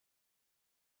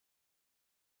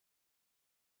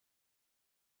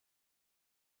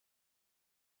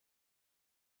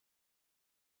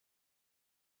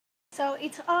So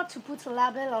it's hard to put a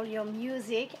label on your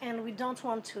music, and we don't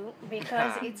want to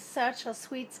because it's such a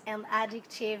sweet and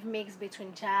addictive mix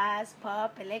between jazz,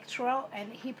 pop, electro,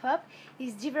 and hip hop.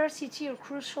 Is diversity a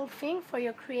crucial thing for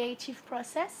your creative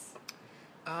process?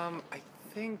 I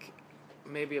think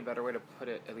maybe a better way to put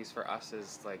it, at least for us,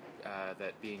 is like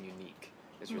that being unique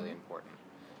is really important.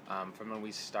 From when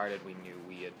we started, we knew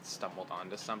we had stumbled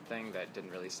onto something that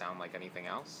didn't really sound like anything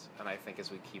else. And I think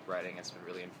as we keep writing, it's been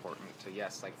really important to,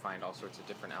 yes, like find all sorts of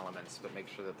different elements, but make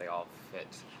sure that they all fit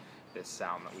this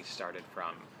sound that we started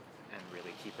from and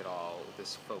really keep it all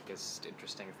this focused,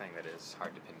 interesting thing that is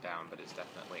hard to pin down, but is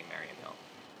definitely Marian Hill.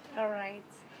 All right.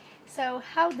 So,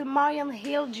 how the Marian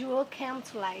Hill duo came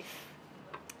to life?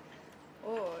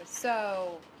 Oh,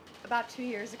 so about 2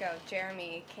 years ago,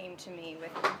 Jeremy came to me with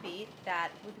a beat that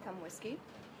would become Whiskey,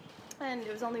 and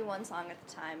it was only one song at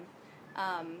the time,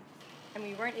 and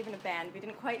we weren't even a band. We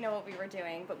didn't quite know what we were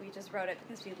doing, but we just wrote it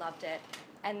because we loved it,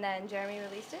 and then Jeremy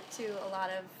released it to a lot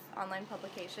of online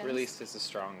publications. Released is a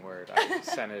strong word. I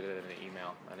sent it in an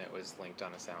email, and it was linked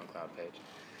on a SoundCloud page.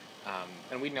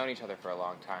 And we'd known each other for a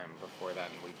long time before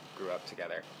then. We grew up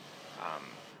together,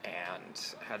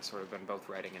 and had sort of been both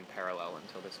writing in parallel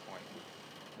until this point,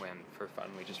 when for fun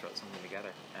we just wrote something together,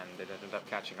 and it ended up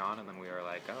catching on, and then we were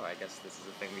like, oh, I guess this is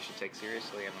a thing we should take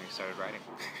seriously, and we started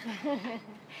writing.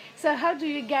 So how do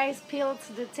you guys build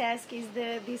the task? Is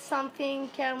this something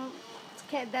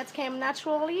that came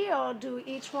naturally, or do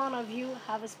each one of you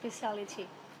have a specialty?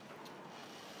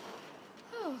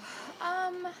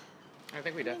 I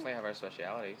think we definitely have our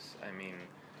specialities. I mean,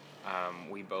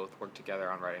 we both work together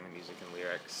on writing the music and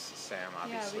lyrics. Sam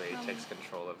obviously takes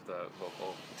control of the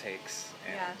vocal takes,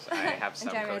 and I have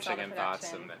some coaching and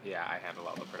thoughts, and I handle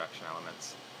all the production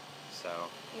elements. So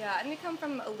yeah, and we come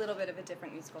from a little bit of a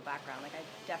different musical background. Like I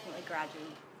definitely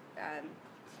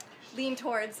lean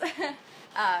towards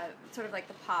sort of like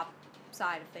the pop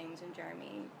side of things, and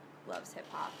Jeremy loves hip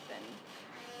hop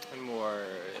and more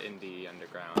indie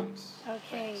underground.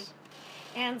 Okay. Things.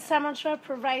 And Samantha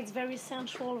provides very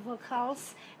sensual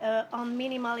vocals on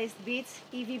minimalist beats,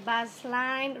 heavy bass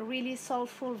line, really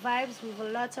soulful vibes with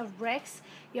a lot of breaks.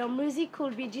 Your music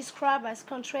could be described as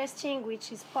contrasting,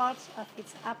 which is part of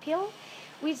its appeal.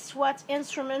 With what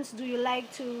instruments do you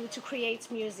like to create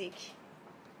music?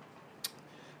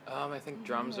 I think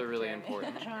drums are really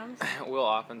important. Drums? We'll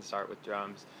often start with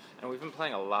drums. And we've been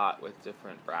playing a lot with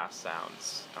different brass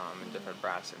sounds and different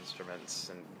brass instruments,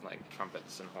 and like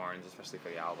trumpets and horns, especially for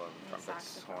the album.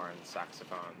 Trumpets, horns,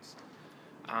 saxophones.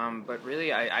 But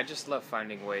really, I just love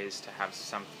finding ways to have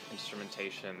some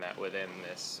instrumentation that within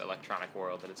this electronic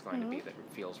world that it's going to be that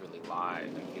feels really live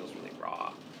and feels really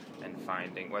raw. And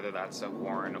finding whether that's a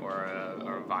horn or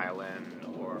a violin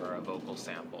or a vocal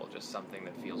sample, just something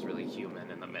that feels really human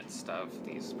in the midst of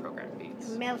these programmed beats.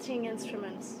 Melting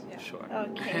instruments. Yeah. Sure.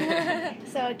 Okay.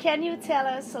 So can you tell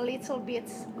us a little bit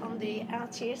on the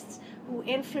artists who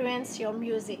influence your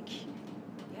music?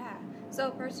 Yeah. So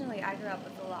personally, I grew up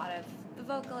with a lot of the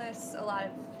vocalists, a lot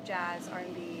of jazz,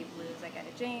 R&B, blues, like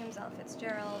Ella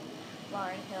Fitzgerald,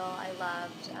 Marian Hill. I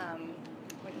loved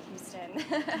Whitney Houston,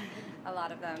 a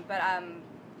lot of them. But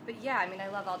yeah, I mean, I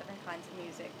love all different kinds of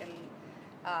music, and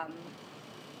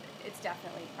it's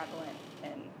definitely prevalent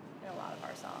in a lot of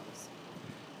our songs.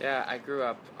 Yeah, I grew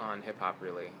up on hip-hop,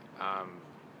 really. I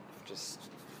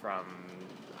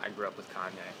grew up with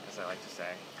Kanye, as I like to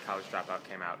say. College Dropout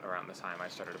came out around the time I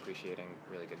started appreciating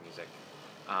really good music.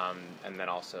 And then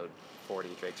also 40,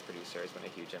 Drake's producer, has been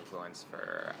a huge influence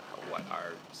for what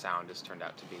our sound has turned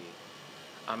out to be.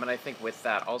 And I think with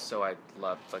that also I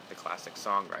loved like the classic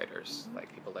songwriters,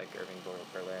 like people like Irving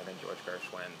Berlin and George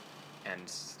Gershwin.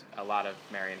 And a lot of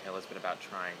Marian Hill has been about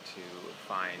trying to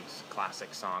find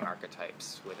classic song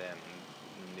archetypes within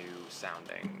new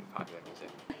sounding popular music.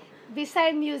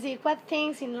 Besides music, what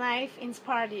things in life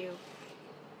inspired you?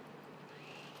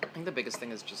 I think the biggest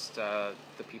thing is just the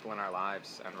people in our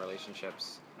lives and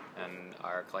relationships and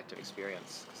our collective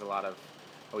experience. Because a lot of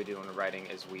what we do when we're writing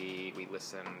is we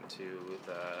listen to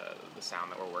the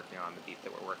sound that we're working on, the beat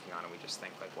that we're working on, and we just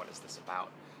think, like, what is this about?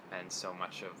 And so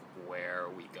much of where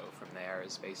we go from there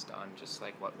is based on just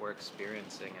like what we're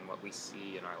experiencing and what we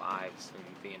see in our lives and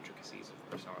the intricacies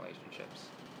of personal relationships.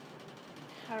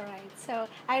 All right, so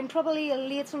I'm probably a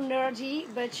little nerdy,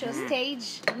 but your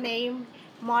stage name,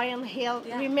 Marian Hill,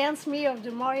 reminds me of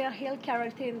the Marian Hill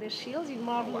character in The Shield in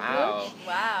Marvel book.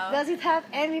 Wow. Does it have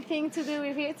anything to do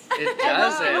with it? It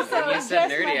doesn't. When you said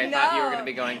nerdy, I thought you were going to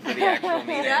be going for the actual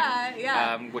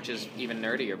meaning. Which is even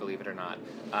nerdier, believe it or not.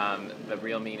 The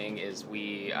real meaning is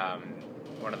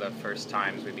one of the first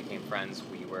times we became friends,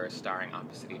 we were starring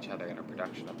opposite each other in a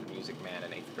production of The Music Man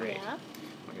in 8th grade. Yeah.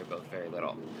 when we were both very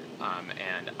little.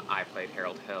 And I played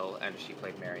Harold Hill, and she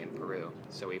played Marian Peru.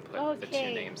 So we put the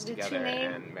two names together,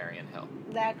 and Marian Hill.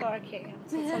 D'accord, okay.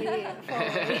 I'm totally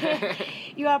following.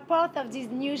 You are part of this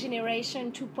new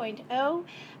generation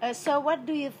 2.0. So what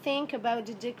do you think about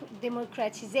the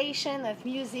democratization of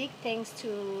music thanks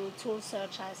to tools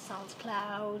such as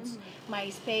SoundCloud,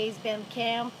 MySpace,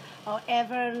 Bandcamp, or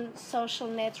even social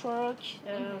network,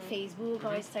 Facebook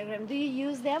or Instagram? Do you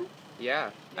use them?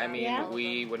 Yeah, I mean,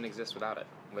 we wouldn't exist without it,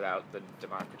 without the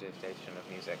democratization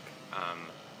of music.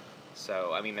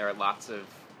 So, I mean, there are lots of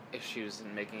issues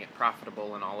in making it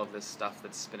profitable and all of this stuff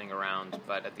that's spinning around,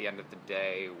 but at the end of the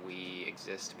day, we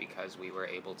exist because we were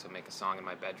able to make a song in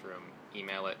my bedroom,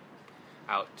 email it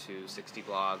out to 60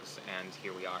 blogs, and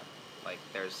here we are. Like,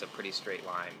 there's a pretty straight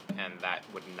line, and that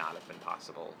would not have been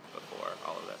possible before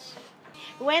all of this.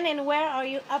 When and where are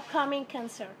your upcoming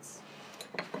concerts?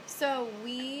 So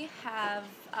we have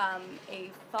a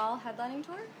fall headlining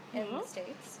tour in the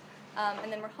States,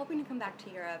 and then we're hoping to come back to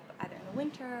Europe either in the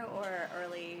winter or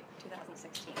early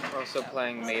 2016. We're also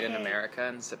playing Made in America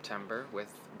in September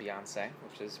with Beyonce,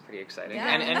 which is pretty exciting,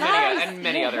 Yeah. and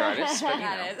many other artists, but you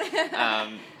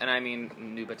know. And I mean,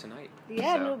 Nuba tonight.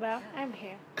 Yeah, so. Nuba, I'm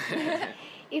here.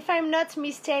 If I'm not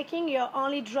mistaken, you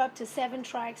only dropped a 7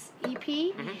 tracks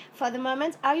EP for the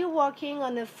moment. Are you working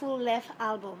on a full-length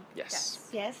album? Yes.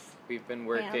 Yes. We've been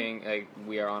working,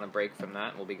 we are on a break from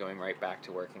that. We'll be going right back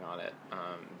to working on it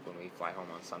when we fly home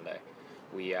on Sunday.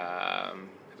 We have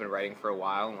been writing for a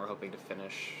while, and we're hoping to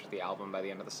finish the album by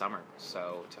the end of the summer.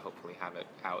 So to hopefully have it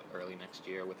out early next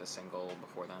year with a single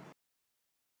before then.